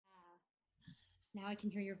Now I can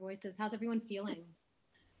hear your voices. How's everyone feeling?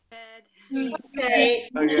 Good. Okay.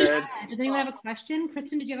 Oh, good. Does anyone have a question?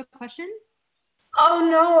 Kristen, did you have a question? Oh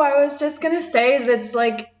no, I was just gonna say that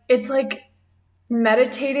it's like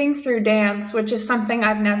meditating through dance, which is something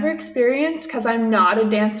I've never experienced because I'm not a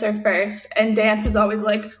dancer first, and dance is always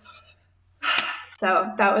like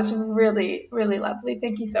so that was really, really lovely.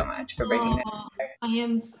 Thank you so much for bringing it. Oh, I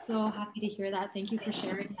am so happy to hear that. Thank you for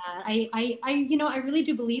sharing that. I really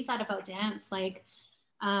do believe that about dance. Like,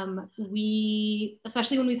 we,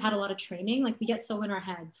 especially when we've had a lot of training, like we get so in our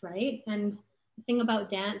heads, right? And the thing about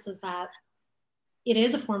dance is that it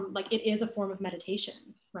is a form of meditation,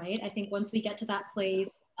 right? I think once we get to that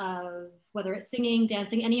place of whether it's singing,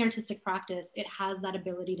 dancing, any artistic practice, it has that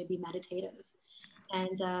ability to be meditative.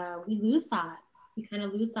 And we lose that. We kind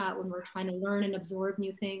of lose that when we're trying to learn and absorb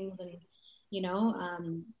new things and, you know,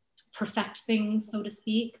 perfect things, so to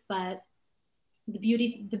speak. But the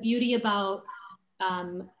beauty about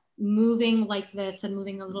um, moving like this and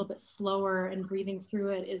moving a little bit slower and breathing through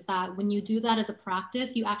it is that when you do that as a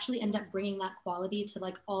practice, you actually end up bringing that quality to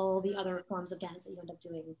like all the other forms of dance that you end up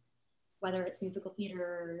doing, whether it's musical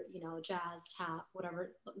theater, you know, jazz, tap,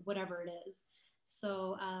 whatever it is.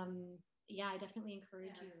 So yeah, I definitely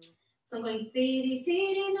encourage you. So I'm going dee dee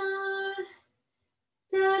dee na,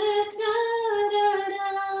 da da da da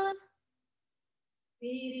da,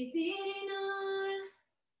 dee dee dee na,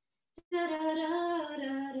 da da da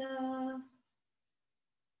da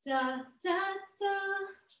da, da da da.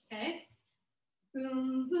 Okay.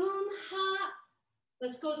 Boom boom ha.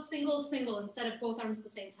 Let's go single single instead of both arms at the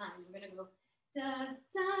same time. We're gonna go da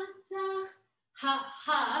da da ha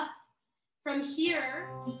ha. From here,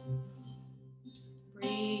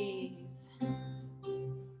 breathe.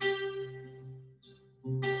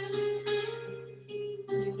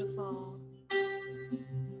 Beautiful.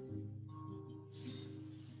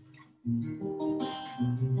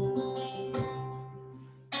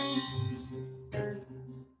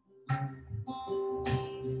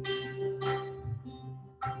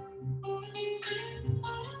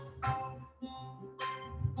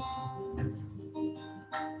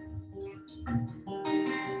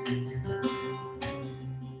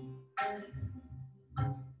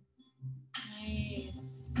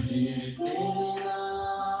 Nice.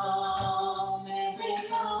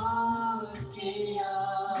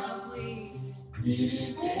 Lovely.